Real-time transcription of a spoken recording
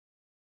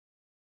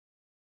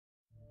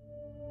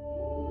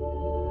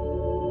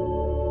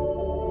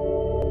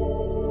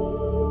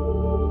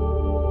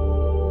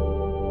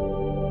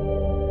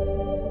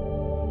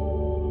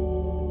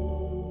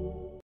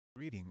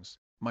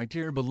My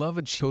dear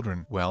beloved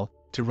children, well,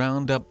 to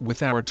round up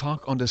with our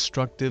talk on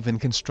destructive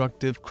and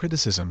constructive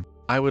criticism,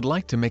 I would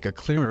like to make a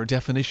clearer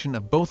definition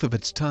of both of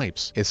its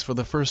types. As for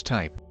the first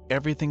type,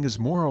 everything is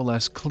more or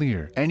less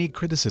clear. Any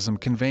criticism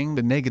conveying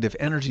the negative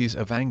energies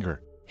of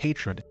anger,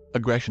 hatred,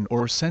 aggression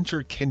or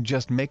censure can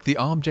just make the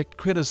object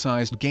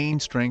criticized gain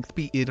strength,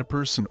 be it a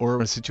person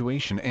or a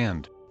situation,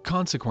 and,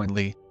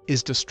 consequently,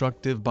 is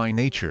destructive by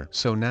nature.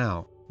 So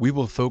now, we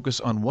will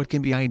focus on what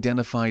can be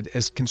identified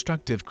as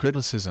constructive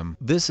criticism.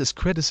 This is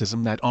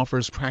criticism that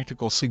offers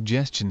practical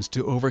suggestions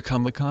to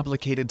overcome a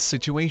complicated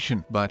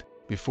situation. But,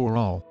 before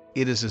all,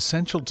 it is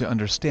essential to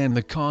understand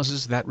the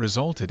causes that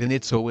resulted in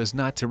it so as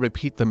not to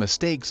repeat the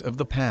mistakes of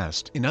the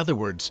past. In other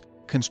words,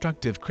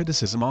 constructive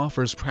criticism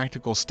offers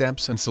practical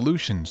steps and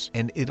solutions,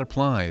 and it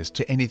applies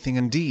to anything,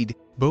 indeed,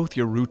 both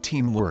your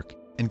routine work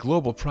and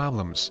global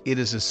problems. It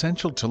is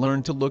essential to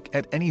learn to look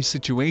at any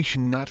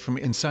situation not from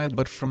inside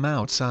but from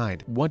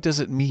outside. What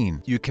does it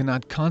mean? You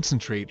cannot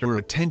concentrate your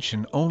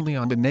attention only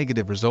on the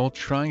negative result,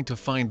 trying to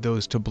find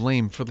those to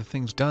blame for the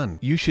things done.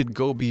 You should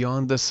go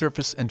beyond the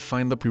surface and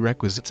find the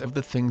prerequisites of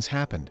the things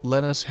happened.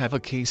 Let us have a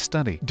case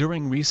study.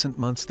 During recent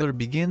months there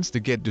begins to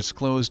get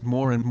disclosed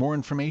more and more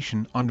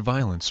information on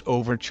violence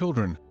over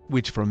children,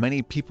 which for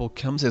many people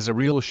comes as a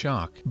real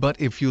shock.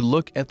 But if you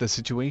look at the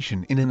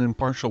situation in an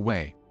impartial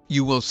way,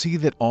 you will see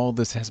that all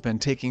this has been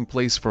taking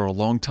place for a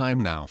long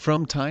time now.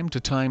 From time to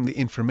time the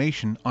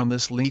information on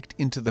this leaked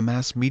into the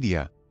mass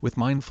media, with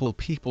mindful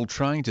people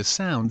trying to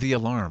sound the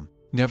alarm.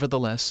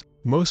 Nevertheless,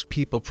 most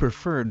people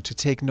preferred to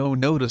take no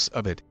notice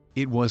of it.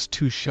 It was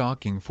too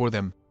shocking for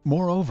them.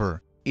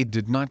 Moreover, it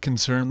did not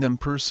concern them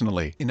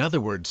personally. In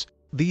other words,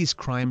 these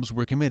crimes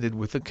were committed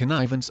with the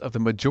connivance of the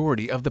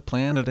majority of the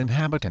planet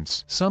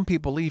inhabitants. Some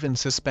people, even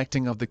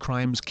suspecting of the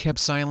crimes, kept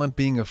silent,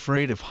 being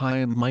afraid of high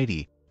and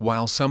mighty,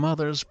 while some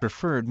others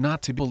preferred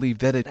not to believe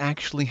that it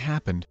actually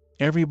happened.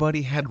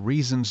 Everybody had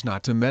reasons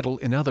not to meddle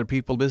in other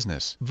people's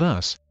business.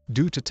 Thus,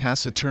 due to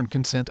taciturn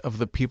consent of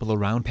the people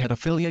around,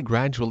 pedophilia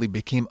gradually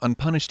became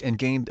unpunished and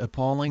gained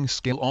appalling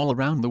scale all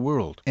around the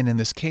world. And in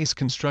this case,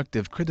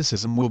 constructive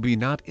criticism will be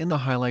not in the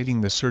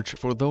highlighting the search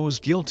for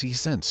those guilty,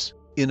 since,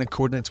 in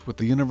accordance with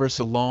the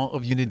universal law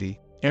of unity,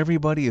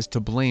 everybody is to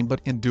blame, but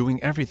in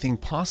doing everything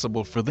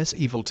possible for this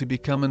evil to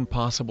become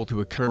impossible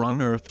to occur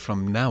on earth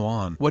from now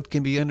on. What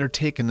can be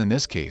undertaken in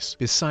this case?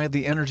 Beside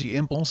the energy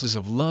impulses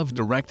of love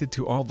directed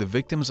to all the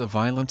victims of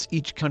violence,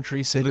 each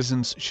country's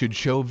citizens should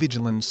show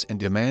vigilance and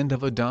demand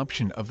of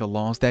adoption of the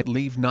laws that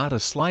leave not a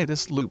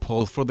slightest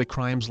loophole for the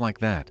crimes like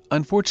that.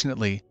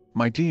 Unfortunately,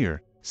 my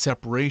dear,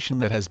 separation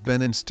that has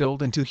been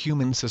instilled into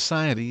human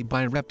society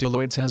by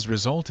reptiloids has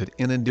resulted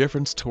in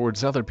indifference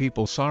towards other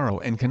people, sorrow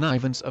and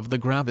connivance of the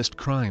gravest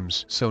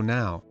crimes. So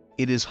now,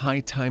 it is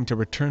high time to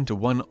return to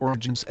one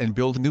origins and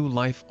build new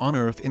life on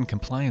earth in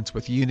compliance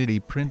with unity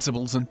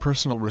principles and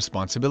personal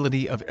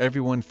responsibility of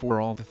everyone for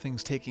all the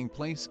things taking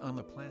place on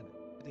the planet.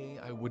 Today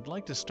I would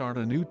like to start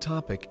a new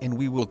topic, and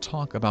we will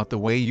talk about the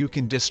way you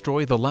can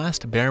destroy the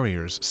last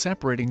barriers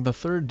separating the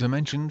third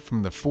dimension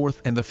from the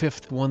fourth and the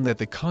fifth one that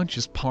the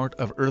conscious part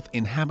of Earth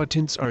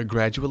inhabitants are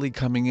gradually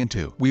coming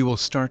into. We will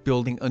start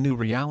building a new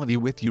reality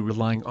with you,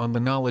 relying on the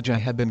knowledge I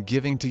have been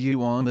giving to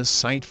you on this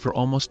site for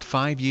almost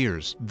 5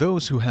 years.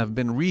 Those who have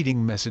been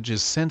reading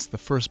messages since the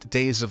first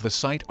days of the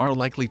site are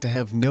likely to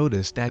have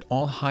noticed that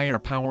all higher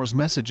powers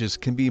messages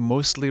can be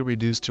mostly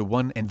reduced to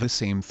one and the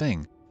same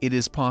thing. It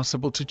is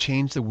possible to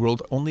change the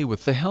world only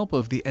with the help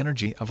of the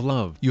energy of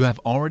love. You have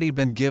already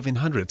been given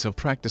hundreds of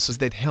practices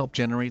that help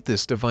generate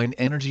this divine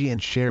energy and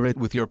share it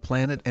with your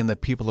planet and the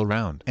people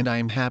around. And I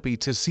am happy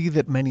to see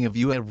that many of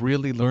you have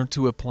really learned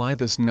to apply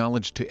this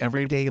knowledge to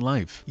everyday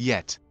life.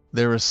 Yet,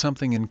 there is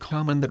something in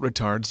common that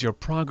retards your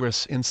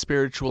progress in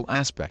spiritual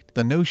aspect.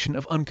 The notion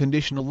of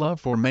unconditional love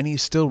for many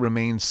still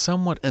remains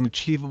somewhat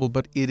unachievable,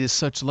 but it is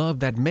such love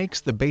that makes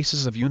the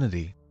basis of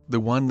unity, the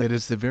one that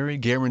is the very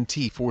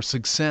guarantee for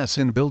success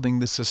in building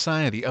the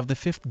society of the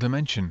fifth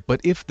dimension.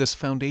 But if this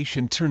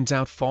foundation turns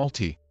out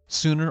faulty,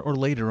 sooner or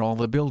later all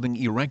the building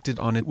erected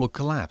on it will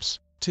collapse,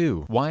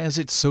 too. Why is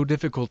it so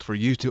difficult for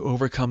you to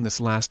overcome this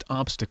last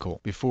obstacle?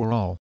 Before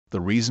all,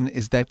 the reason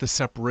is that the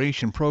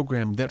separation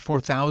program that for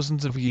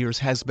thousands of years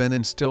has been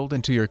instilled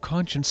into your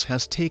conscience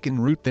has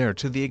taken root there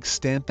to the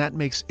extent that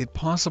makes it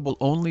possible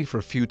only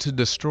for few to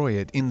destroy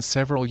it in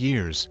several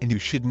years. And you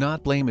should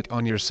not blame it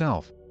on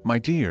yourself, my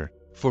dear,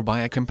 for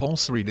by a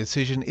compulsory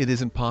decision it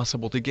is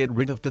impossible to get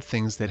rid of the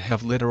things that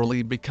have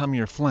literally become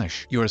your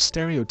flesh. Your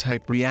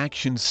stereotype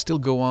reactions still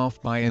go off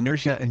by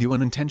inertia, and you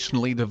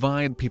unintentionally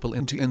divide people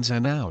into ins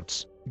and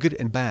outs, good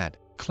and bad,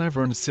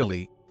 clever and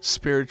silly,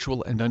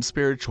 spiritual and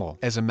unspiritual.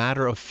 As a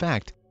matter of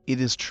fact,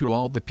 it is true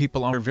all the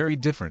people are very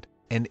different,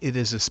 and it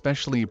is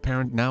especially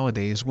apparent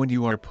nowadays when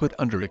you are put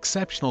under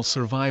exceptional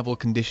survival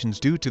conditions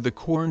due to the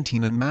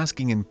quarantine and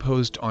masking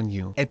imposed on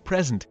you. At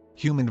present,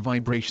 human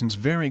vibrations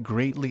vary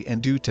greatly,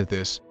 and due to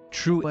this,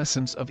 true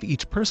essence of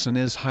each person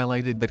is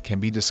highlighted that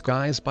can be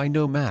disguised by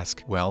no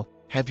mask. Well,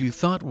 Have you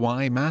thought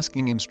why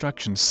masking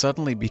instructions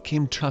suddenly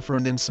became tougher,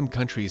 and in some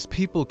countries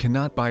people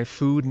cannot buy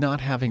food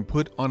not having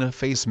put on a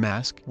face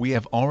mask? We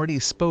have already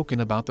spoken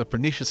about the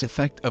pernicious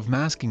effect of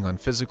masking on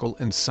physical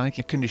and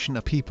psychic condition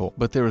of people,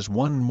 but there is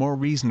one more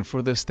reason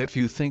for this that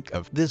few think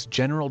of. This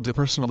general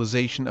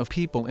depersonalization of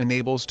people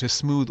enables to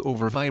smooth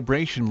over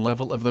vibration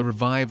level of the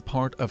revived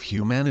part of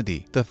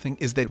humanity. The thing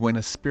is that when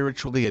a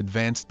spiritually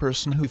advanced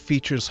person who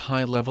features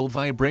high level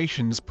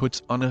vibrations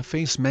puts on a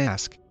face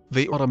mask,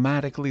 they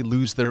automatically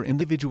lose their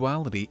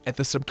individuality at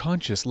the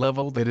subconscious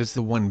level, that is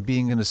the one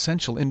being an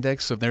essential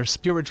index of their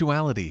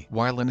spirituality.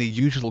 While in a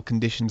usual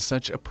condition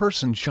such a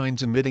person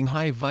shines emitting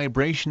high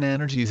vibration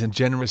energies and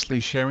generously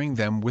sharing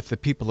them with the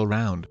people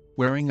around,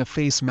 wearing a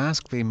face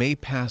mask they may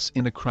pass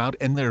in a crowd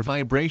and their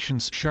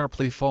vibrations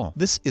sharply fall.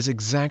 This is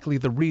exactly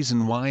the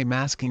reason why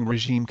masking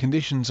regime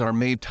conditions are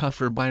made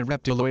tougher by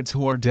reptiloids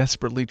who are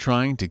desperately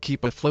trying to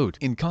keep afloat.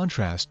 In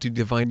contrast to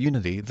divine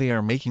unity, they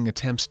are making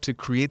attempts to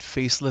create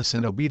faceless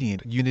and obedient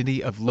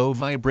unity of low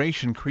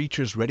vibration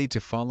creatures ready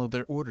to follow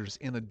their orders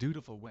in a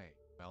dutiful way.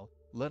 Well,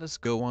 let us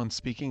go on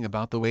speaking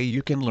about the way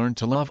you can learn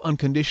to love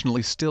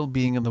unconditionally, still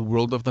being in the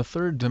world of the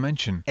third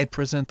dimension. At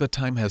present, the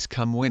time has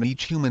come when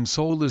each human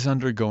soul is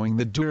undergoing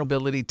the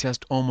durability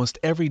test almost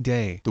every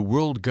day. The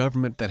world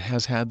government that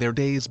has had their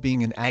days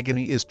being in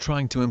agony is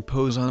trying to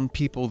impose on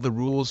people the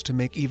rules to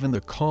make even the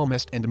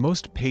calmest and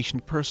most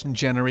patient person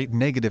generate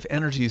negative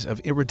energies of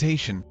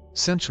irritation,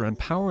 censure and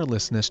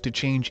powerlessness to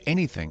change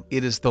anything.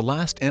 It is the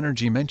last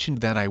energy mentioned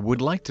that I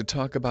would like to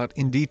talk about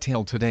in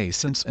detail today,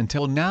 since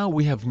until now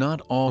we have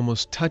not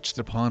almost touched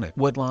upon it.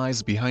 What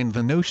lies behind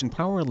the notion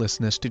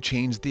powerlessness to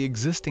change the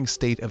existing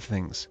state of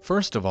things?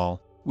 First of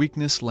all,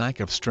 weakness, lack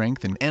of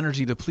strength and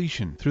energy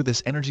depletion. Through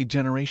this energy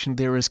generation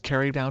there is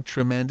carried out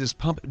tremendous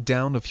pump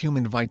down of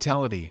human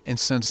vitality, and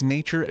since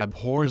nature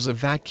abhors a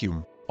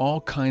vacuum,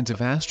 all kinds of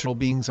astral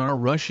beings are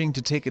rushing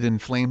to take it,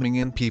 inflaming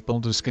in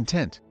people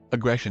discontent,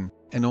 aggression,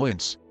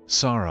 annoyance,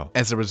 sorrow.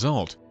 As a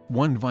result,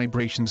 one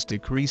vibrations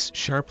decrease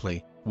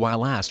sharply,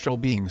 while astral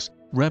beings,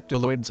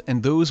 reptiloids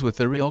and those with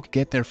their ilk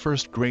get their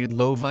first-grade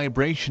low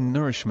vibration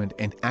nourishment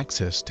and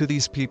access to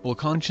these people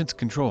conscience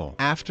control.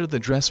 After the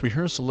dress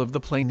rehearsal of the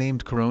play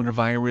named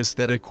Coronavirus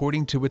that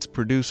according to its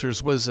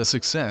producers was a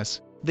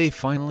success, they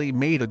finally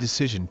made a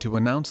decision to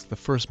announce the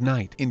first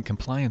night, in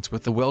compliance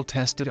with the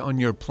well-tested on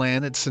your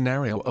planet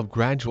scenario of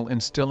gradual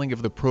instilling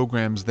of the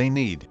programs they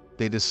need.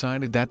 They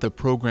decided that the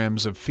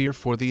programs of fear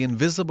for the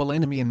invisible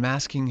enemy and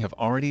masking have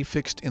already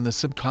fixed in the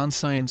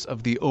subconscience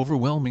of the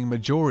overwhelming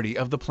majority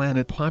of the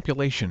planet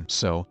population.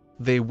 So,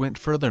 they went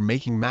further,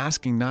 making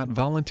masking not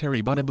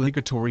voluntary but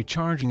obligatory,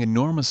 charging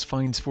enormous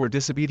fines for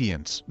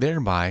disobedience.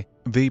 Thereby,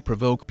 they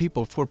provoke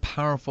people for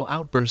powerful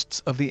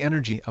outbursts of the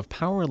energy of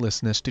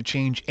powerlessness to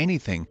change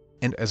anything,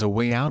 and as a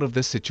way out of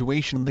this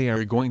situation they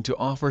are going to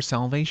offer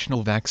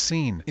salvational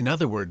vaccine. In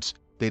other words,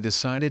 they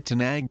decided to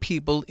nag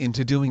people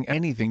into doing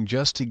anything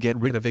just to get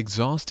rid of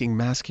exhausting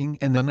masking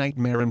and the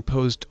nightmare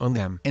imposed on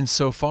them. And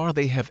so far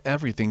they have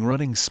everything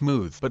running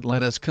smooth. But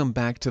let us come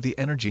back to the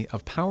energy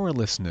of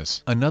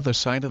powerlessness. Another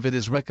side of it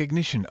is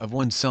recognition of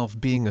oneself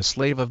being a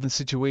slave of the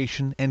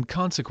situation, and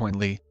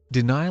consequently,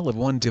 denial of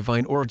one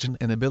divine origin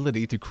and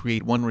ability to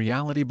create one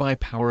reality by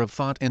power of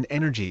thought and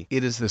energy.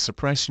 It is the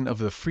suppression of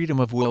the freedom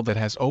of will that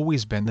has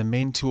always been the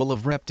main tool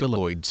of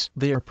reptiloids.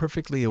 They are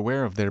perfectly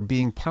aware of their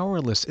being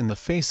powerless in the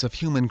face of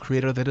human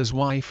creator. That is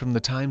why from the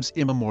times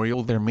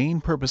immemorial their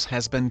main purpose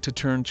has been to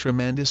turn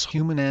tremendous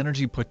human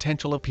energy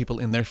potential of people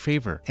in their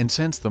favor. And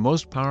since the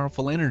most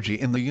powerful energy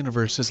in the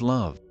universe is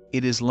love,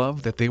 it is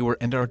love that they were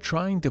and are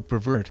trying to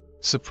pervert,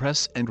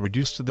 suppress and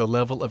reduce to the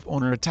level of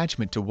owner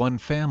attachment to one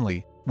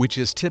family, which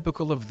is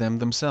typical of them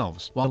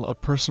themselves. While a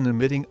person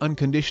emitting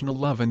unconditional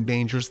love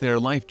endangers their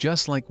life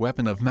just like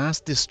weapon of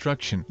mass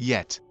destruction,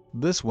 yet,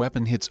 this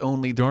weapon hits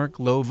only dark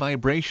low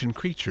vibration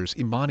creatures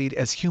embodied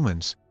as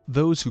humans,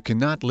 those who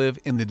cannot live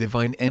in the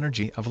divine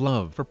energy of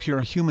love. For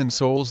pure human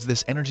souls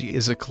this energy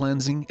is a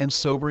cleansing and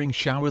sobering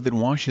shower that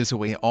washes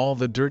away all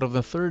the dirt of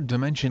the third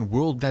dimension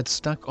world that's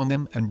stuck on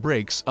them and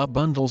breaks up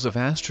bundles of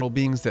astral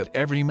beings that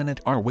every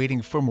minute are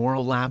waiting for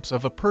moral lapse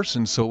of a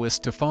person so as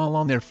to fall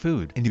on their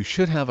food. And you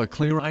should have a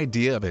clear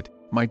idea of it,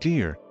 my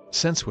dear,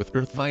 since with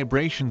earth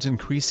vibrations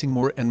increasing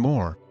more and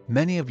more,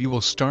 many of you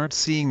will start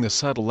seeing the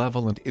subtle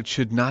level, and it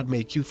should not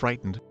make you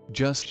frightened,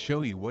 just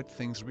show you what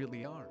things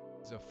really are.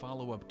 As a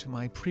follow-up to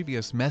my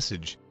previous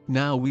message,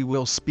 now we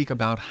will speak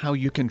about how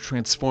you can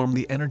transform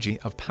the energy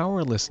of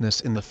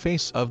powerlessness in the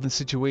face of the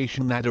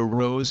situation that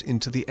arose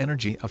into the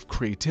energy of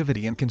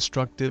creativity and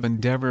constructive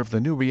endeavor of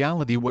the new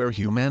reality where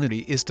humanity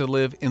is to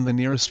live in the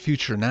nearest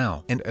future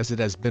now. And as it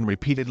has been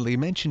repeatedly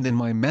mentioned in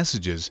my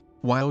messages,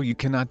 while you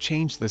cannot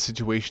change the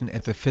situation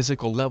at the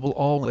physical level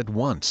all at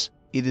once,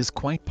 it is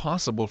quite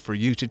possible for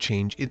you to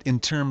change it in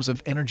terms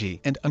of energy,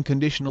 and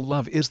unconditional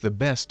love is the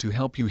best to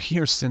help you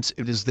here, since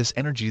it is this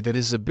energy that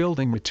is a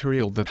building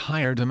material that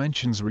higher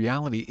dimensions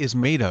reality is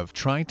made of.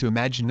 Try to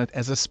imagine it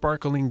as a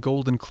sparkling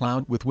golden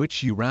cloud with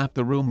which you wrap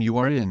the room you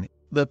are in,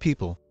 the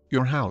people,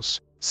 your house,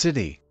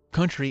 city,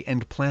 country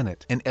and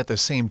planet. And at the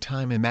same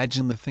time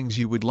imagine the things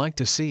you would like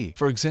to see.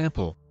 For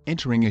example,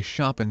 entering a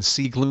shop and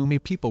see gloomy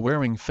people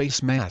wearing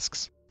face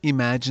masks.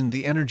 Imagine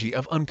the energy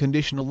of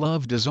unconditional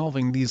love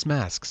dissolving these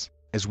masks,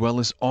 as well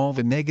as all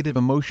the negative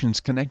emotions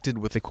connected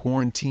with the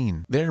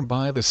quarantine.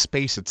 Thereby the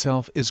space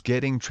itself is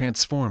getting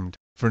transformed,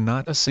 for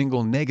not a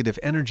single negative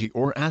energy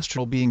or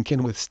astral being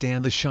can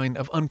withstand the shine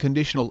of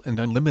unconditional and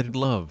unlimited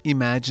love.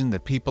 Imagine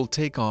that people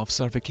take off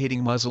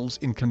suffocating muzzles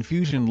in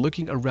confusion,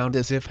 looking around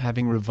as if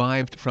having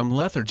revived from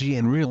lethargy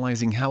and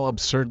realizing how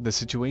absurd the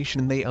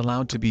situation they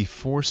allowed to be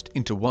forced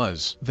into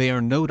was. They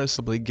are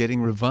noticeably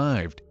getting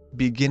revived.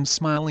 Begin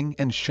smiling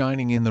and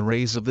shining in the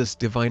rays of this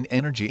divine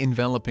energy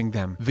enveloping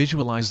them.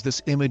 Visualize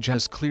this image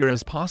as clear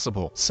as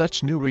possible.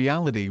 Such new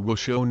reality will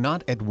show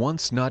not at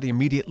once, not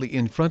immediately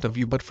in front of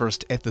you, but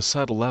first at the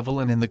subtle level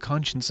and in the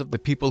conscience of the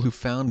people who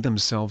found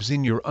themselves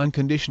in your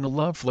unconditional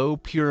love flow,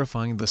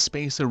 purifying the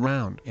space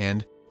around.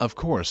 And, of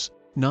course,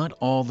 not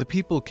all the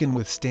people can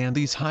withstand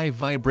these high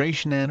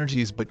vibration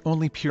energies, but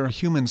only pure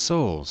human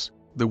souls,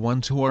 the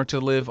ones who are to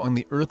live on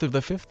the earth of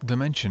the fifth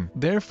dimension.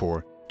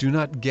 Therefore, do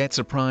not get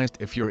surprised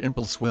if your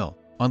impulse will,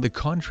 on the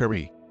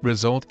contrary,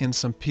 result in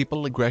some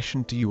people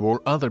aggression to you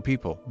or other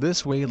people.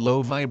 This way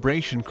low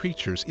vibration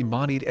creatures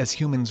embodied as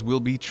humans will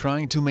be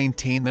trying to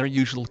maintain their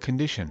usual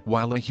condition,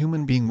 while a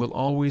human being will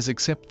always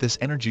accept this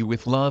energy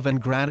with love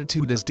and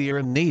gratitude as dear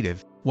and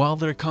native, while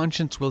their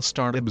conscience will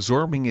start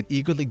absorbing it,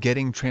 eagerly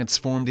getting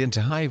transformed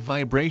into high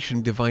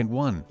vibration divine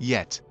one.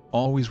 Yet,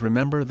 always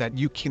remember that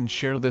you can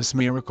share this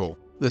miracle,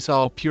 this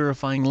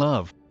all-purifying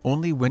love,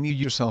 only when you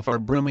yourself are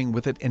brimming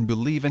with it and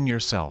believe in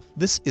yourself.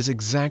 This is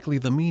exactly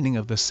the meaning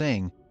of the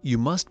saying, you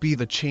must be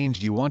the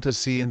change you want to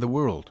see in the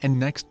world. And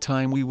next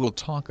time we will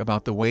talk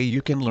about the way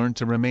you can learn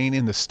to remain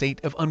in the state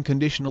of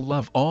unconditional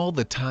love all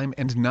the time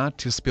and not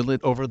to spill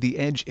it over the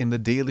edge in the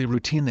daily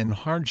routine and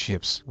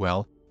hardships.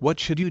 Well, what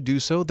should you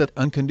do so that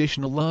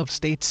unconditional love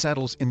state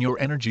settles in your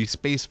energy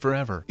space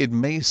forever? It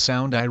may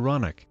sound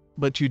ironic,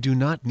 but you do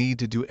not need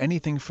to do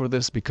anything for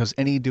this, because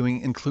any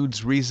doing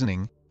includes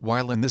reasoning,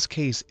 while in this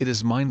case it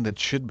is mind that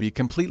should be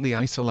completely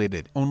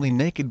isolated. Only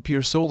naked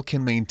pure soul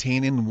can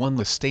maintain in one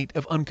the state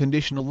of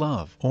unconditional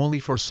love. Only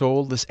for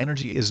soul this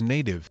energy is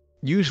native,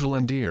 usual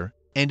and dear,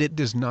 and it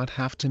does not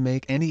have to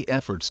make any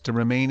efforts to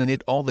remain in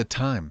it all the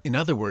time. In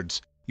other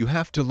words, you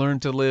have to learn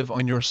to live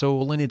on your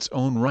soul in its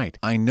own right.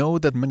 I know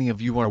that many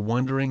of you are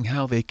wondering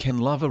how they can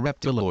love a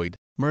reptiloid,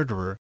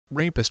 murderer,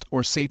 rapist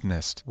or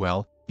Satanist.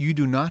 Well, you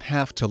do not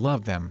have to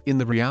love them. In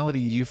the reality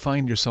you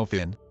find yourself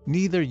in,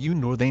 neither you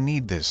nor they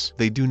need this.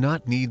 They do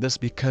not need this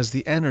because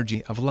the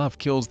energy of love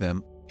kills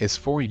them. As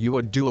for you,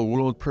 a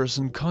dual-world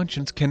person,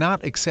 conscience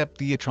cannot accept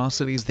the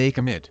atrocities they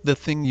commit. The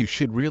thing you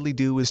should really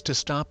do is to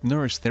stop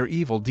nourish their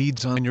evil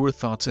deeds on your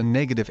thoughts and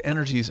negative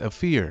energies of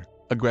fear,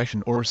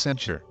 aggression or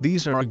censure.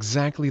 These are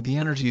exactly the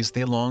energies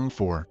they long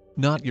for,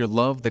 not your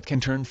love that can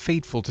turn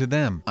fateful to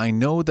them. I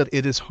know that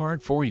it is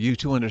hard for you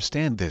to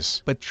understand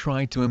this, but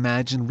try to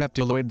imagine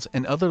reptiloids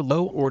and other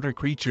low-order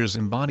creatures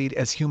embodied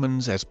as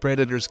humans, as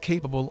predators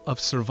capable of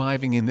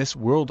surviving in this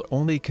world,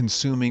 only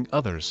consuming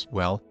others.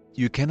 Well,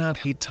 you cannot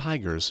hate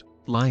tigers,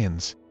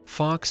 lions,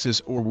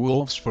 foxes or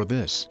wolves for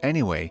this.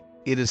 Anyway,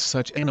 it is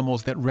such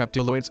animals that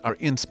reptiloids are,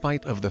 in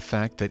spite of the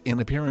fact that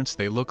in appearance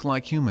they look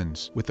like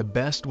humans. With the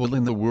best will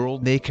in the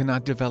world, they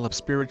cannot develop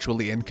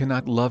spiritually and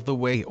cannot love the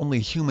way only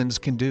humans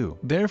can do.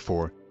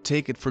 Therefore,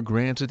 take it for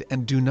granted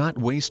and do not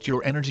waste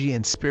your energy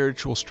and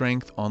spiritual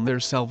strength on their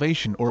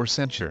salvation or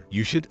censure.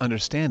 You should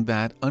understand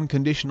that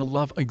unconditional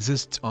love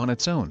exists on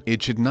its own.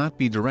 It should not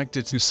be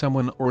directed to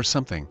someone or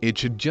something. It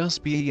should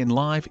just be in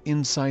live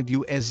inside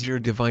you as your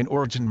divine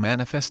origin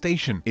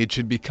manifestation. It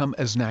should become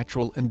as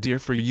natural and dear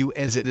for you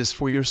as it is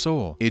for your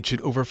soul. It should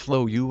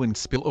overflow you and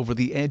spill over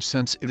the edge,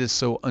 since it is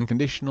so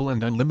unconditional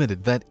and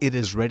unlimited that it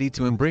is ready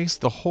to embrace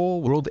the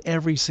whole world,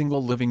 every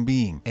single living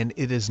being. And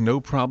it is no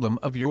problem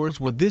of yours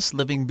what this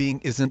living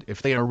being isn't.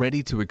 If they are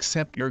ready to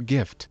accept your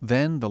gift,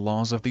 then the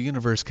laws of the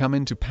universe come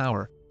into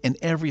power, and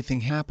everything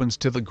happens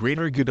to the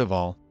greater good of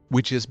all,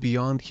 which is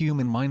beyond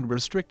human mind,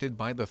 restricted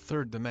by the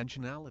third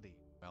dimensionality.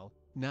 Well,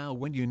 now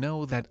when you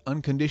know that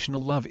unconditional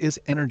love is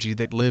energy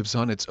that lives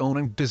on its own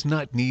and does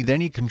not need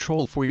any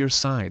control for your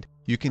side,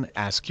 you can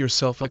ask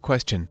yourself a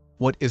question: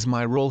 what is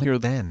my role here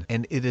then?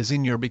 And it is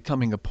in your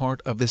becoming a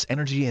part of this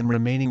energy and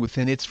remaining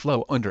within its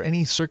flow under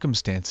any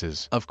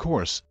circumstances. Of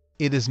course,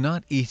 it is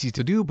not easy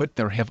to do, but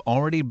there have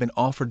already been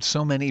offered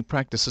so many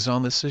practices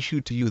on this issue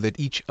to you that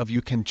each of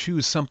you can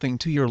choose something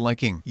to your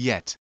liking.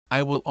 Yet,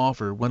 I will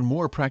offer one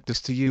more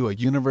practice to you, a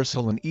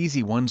universal and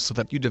easy one, so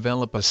that you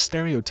develop a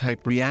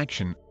stereotype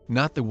reaction,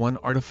 not the one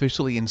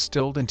artificially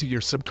instilled into your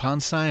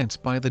subconscious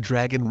by the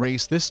dragon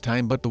race this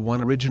time, but the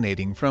one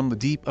originating from the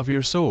deep of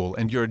your soul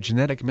and your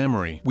genetic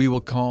memory. We will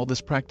call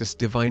this practice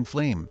Divine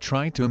Flame.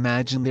 Try to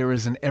imagine there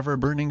is an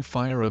ever-burning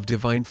fire of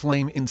divine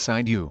flame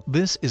inside you.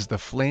 This is the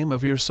flame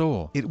of your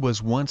soul. It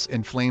was once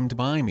inflamed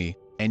by me,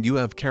 and you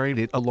have carried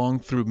it along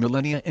through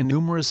millennia and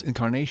numerous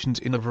incarnations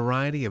in a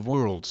variety of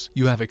worlds.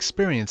 You have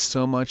experienced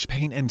so much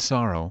pain and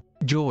sorrow,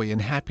 joy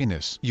and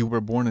happiness. You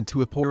were born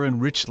into a poor and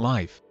rich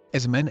life,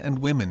 As men and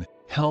women,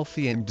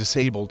 healthy and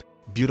disabled,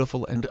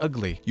 beautiful and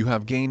ugly, you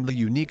have gained the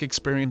unique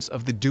experience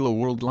of the dual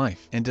world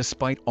life. And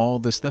despite all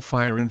this, the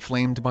fire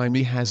inflamed by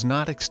me has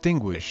not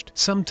extinguished.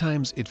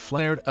 Sometimes it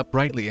flared up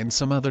brightly and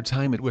some other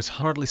time it was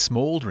hardly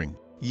smoldering.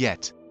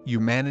 Yet, you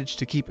managed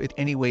to keep it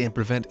anyway and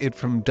prevent it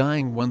from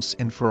dying once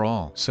and for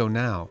all. So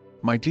now,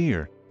 my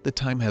dear, the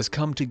time has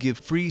come to give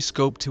free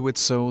scope to it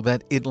so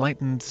that it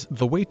lightens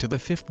the way to the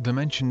fifth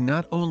dimension,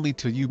 not only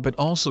to you but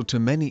also to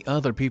many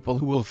other people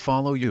who will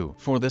follow you.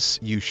 For this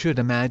you should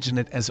imagine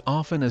it as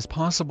often as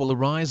possible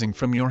arising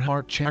from your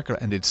heart chakra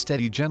and its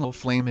steady gentle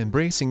flame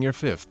embracing your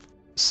fifth,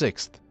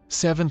 sixth,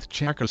 seventh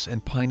chakras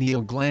and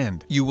pineal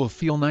gland. You will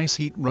feel nice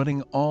heat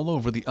running all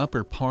over the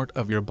upper part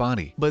of your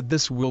body. But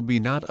this will be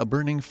not a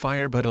burning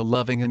fire but a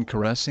loving and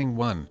caressing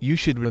one. You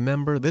should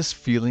remember this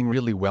feeling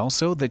really well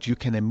so that you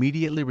can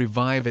immediately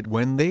revive it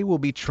when they will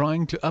be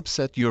trying to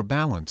upset your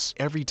balance.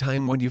 Every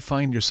time when you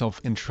find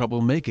yourself in trouble,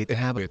 make it a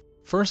habit,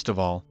 first of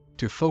all,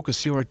 to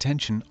focus your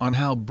attention on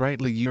how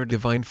brightly your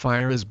divine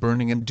fire is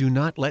burning, and do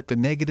not let the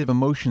negative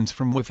emotions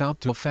from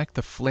without to affect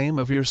the flame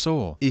of your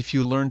soul. If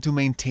you learn to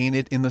maintain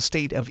it in the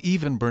state of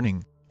even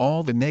burning,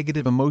 all the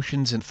negative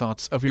emotions and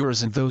thoughts of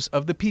yours and those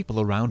of the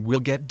people around will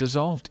get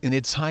dissolved in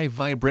its high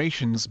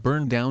vibrations,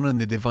 burned down in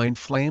the divine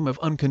flame of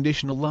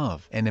unconditional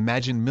love. And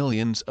imagine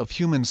millions of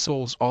human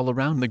souls all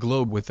around the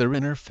globe with their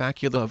inner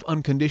facula of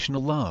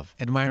unconditional love.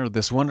 Admire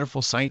this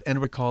wonderful sight and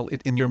recall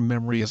it in your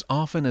memory as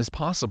often as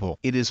possible.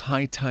 It is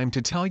high time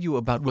to tell you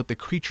about what the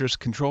creatures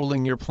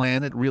controlling your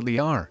planet really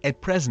are.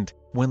 At present,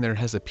 when there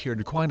has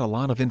appeared quite a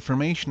lot of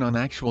information on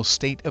actual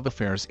state of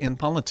affairs in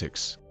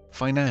politics,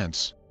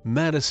 finance,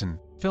 medicine,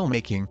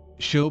 filmmaking,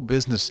 show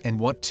business and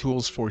what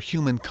tools for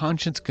human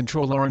conscience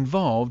control are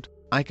involved,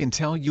 I can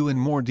tell you in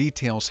more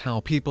details how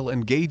people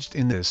engaged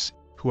in this,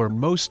 who are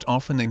most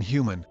often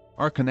inhuman,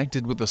 are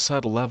connected with the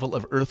subtle level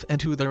of earth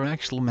and who their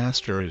actual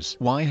master is.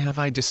 Why have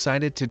I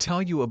decided to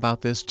tell you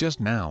about this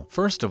just now?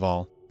 First of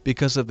all,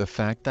 because of the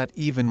fact that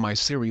even my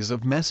series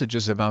of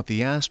messages about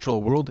the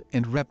astral world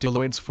and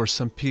reptiloids for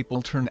some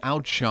people turn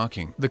out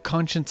shocking. The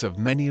conscience of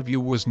many of you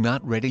was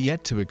not ready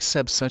yet to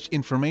accept such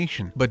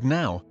information. But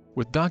now,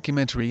 with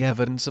documentary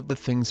evidence of the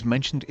things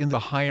mentioned in the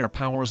higher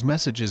powers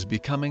messages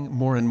becoming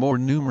more and more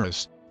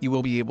numerous, you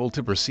will be able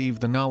to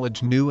perceive the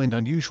knowledge new and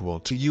unusual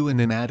to you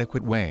in an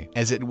adequate way.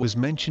 As it was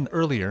mentioned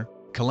earlier,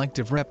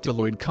 collective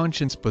reptiloid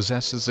conscience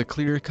possesses a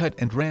clear-cut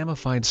and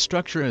ramified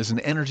structure as an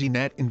energy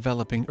net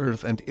enveloping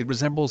Earth, and it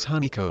resembles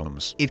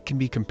honeycombs. It can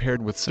be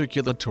compared with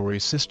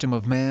circulatory system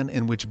of man,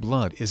 in which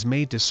blood is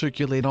made to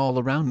circulate all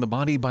around the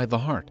body by the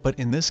heart. But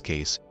in this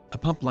case, a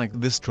pump like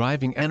this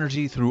driving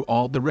energy through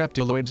all the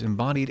reptiloids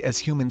embodied as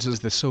humans is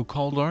the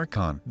so-called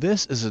Archon.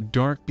 This is a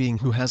dark being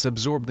who has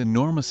absorbed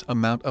enormous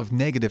amount of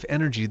negative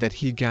energy that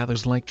he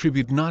gathers like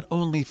tribute not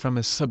only from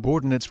his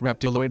subordinates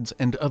reptiloids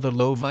and other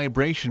low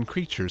vibration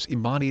creatures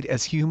embodied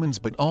as humans,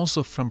 but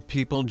also from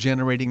people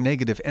generating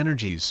negative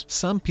energies.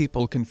 Some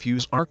people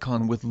confuse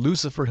Archon with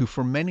Lucifer, who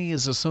for many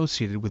is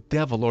associated with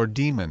devil or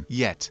demon.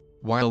 Yet,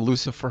 while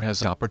Lucifer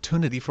has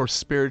opportunity for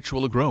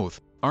spiritual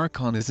growth,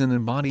 Archon is an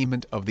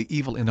embodiment of the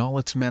evil in all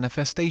its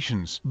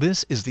manifestations.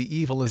 This is the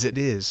evil as it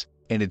is,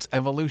 and its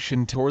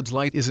evolution towards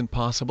light isn't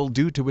possible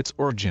due to its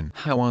origin.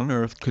 How on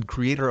earth could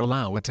Creator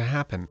allow it to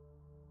happen?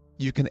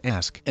 You can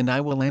ask, and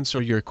I will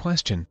answer your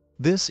question.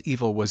 This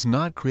evil was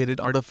not created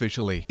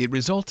artificially. It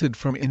resulted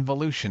from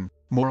involution,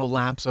 moral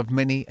lapse of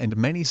many and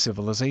many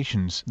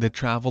civilizations that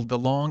traveled the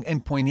long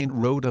and poignant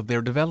road of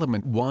their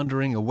development,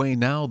 wandering away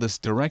now this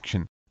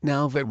direction,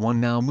 now that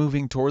one, now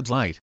moving towards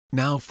light,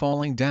 now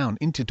falling down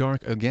into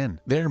dark again.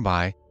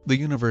 Thereby, the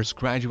universe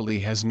gradually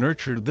has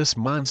nurtured this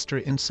monster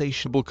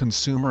insatiable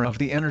consumer of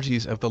the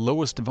energies of the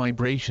lowest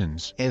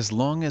vibrations. As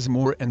long as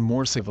more and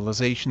more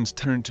civilizations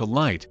turn to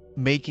light,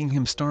 making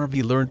him starve,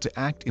 he learned to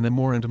act in a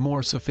more and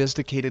more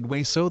sophisticated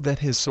way so that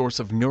his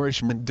source of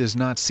nourishment does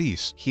not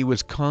cease. He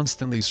was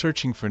constantly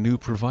searching for new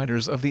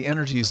providers of the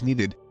energies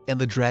needed, and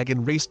the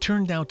dragon race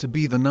turned out to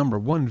be the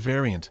 #1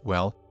 variant.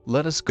 Well,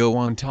 let us go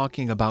on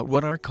talking about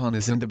what Archon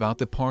is and about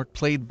the part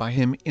played by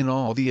him in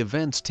all the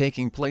events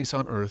taking place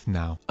on Earth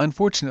now.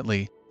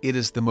 Unfortunately, it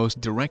is the most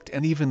direct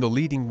and even the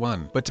leading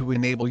one. But to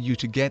enable you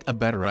to get a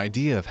better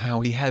idea of how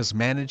he has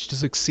managed to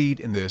succeed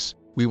in this,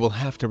 we will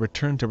have to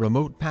return to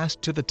remote past,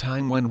 to the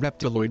time when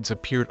reptiloids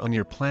appeared on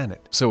your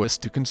planet, so as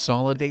to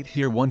consolidate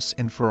here once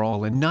and for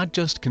all, and not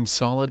just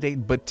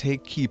consolidate but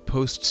take key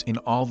posts in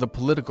all the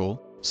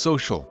political,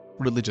 social,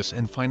 religious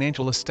and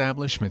financial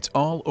establishments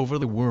all over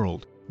the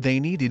world. They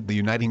needed the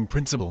uniting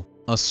principle,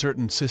 a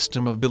certain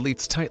system of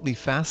beliefs tightly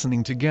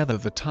fastening together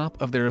the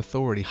top of their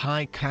authority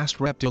high caste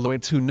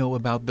reptiloids who know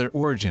about their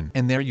origin,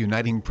 and their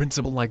uniting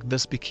principle like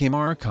this became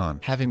Archon.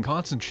 Having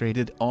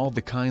concentrated all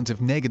the kinds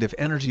of negative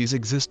energies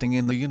existing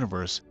in the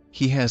universe,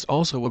 he has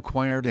also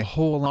acquired a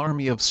whole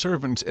army of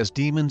servants as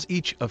demons,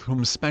 each of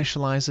whom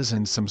specializes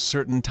in some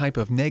certain type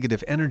of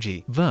negative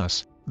energy.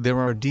 Thus, there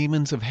are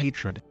demons of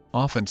hatred,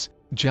 offense,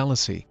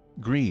 jealousy,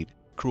 greed,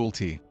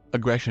 cruelty,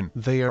 aggression.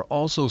 They are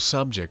also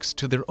subjects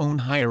to their own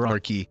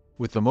hierarchy,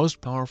 with the most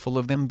powerful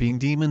of them being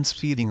demons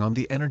feeding on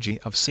the energy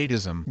of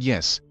sadism.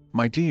 Yes,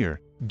 my dear,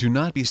 do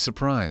not be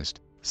surprised.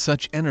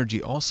 Such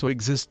energy also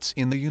exists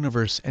in the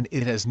universe, and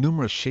it has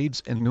numerous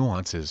shades and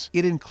nuances.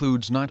 It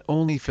includes not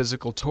only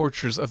physical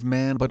tortures of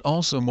man but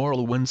also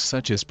moral ones,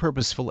 such as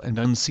purposeful and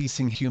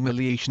unceasing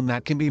humiliation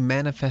that can be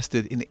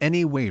manifested in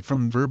any way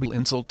from verbal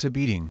insult to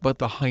beating. But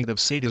the height of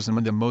sadism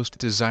and the most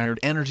desired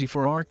energy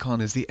for Archon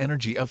is the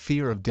energy of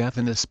fear of death,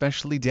 and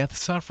especially death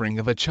suffering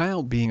of a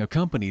child being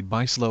accompanied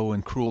by slow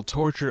and cruel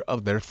torture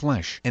of their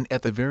flesh. And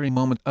at the very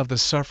moment of the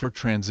sufferer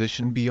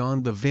transition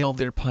beyond the veil,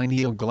 their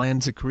pineal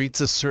gland secretes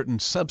a certain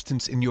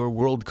substance in your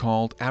world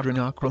called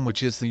adrenochrome,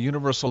 which is the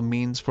universal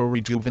means for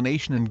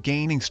rejuvenation and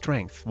gaining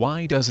strength.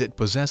 Why does it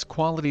possess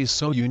qualities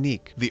so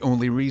unique? The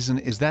only reason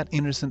is that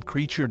innocent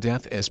creature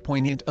death as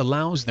poignant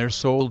allows their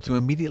soul to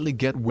immediately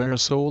get where a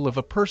soul of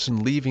a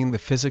person leaving the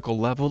physical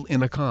level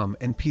in a calm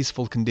and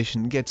peaceful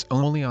condition gets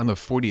only on the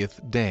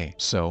 40th day.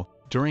 So,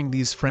 during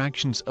these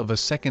fractions of a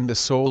second, the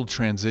soul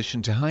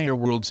transition to higher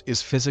worlds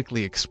is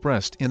physically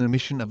expressed in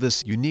emission of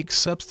this unique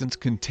substance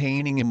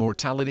containing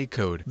immortality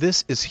code.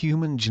 This is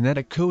human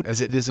genetic code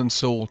as it is, and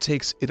soul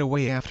takes it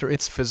away after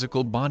its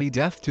physical body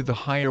death to the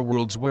higher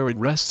worlds, where it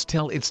rests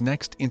till its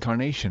next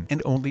incarnation.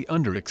 And only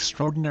under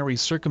extraordinary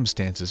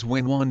circumstances,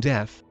 when one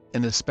death,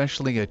 and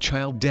especially a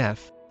child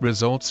death,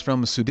 results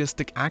from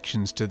sadistic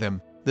actions to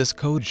them, this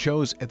code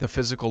shows at the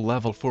physical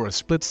level for a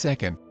split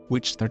second,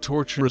 which their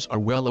torturers are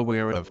well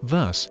aware of.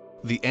 Thus,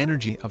 the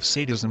energy of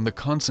sadism, the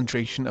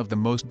concentration of the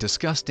most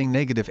disgusting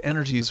negative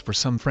energies for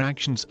some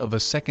fractions of a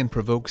second,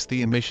 provokes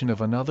the emission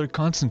of another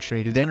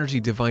concentrated energy,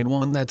 divine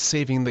one, that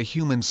saving the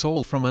human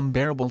soul from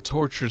unbearable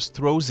tortures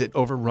throws it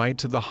over right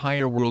to the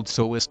higher world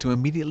so as to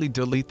immediately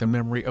delete the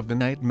memory of the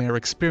nightmare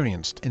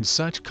experienced. And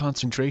such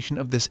concentration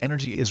of this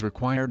energy is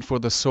required for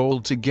the soul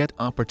to get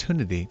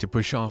opportunity to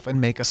push off and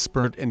make a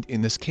spurt, and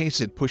in this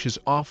case it pushes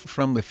off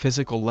from the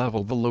physical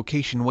level the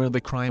location where the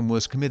crime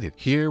was committed.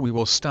 Here we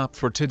will stop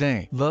for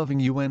today. Loving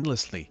you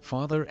endlessly.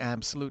 Father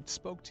Absolute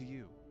spoke to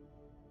you.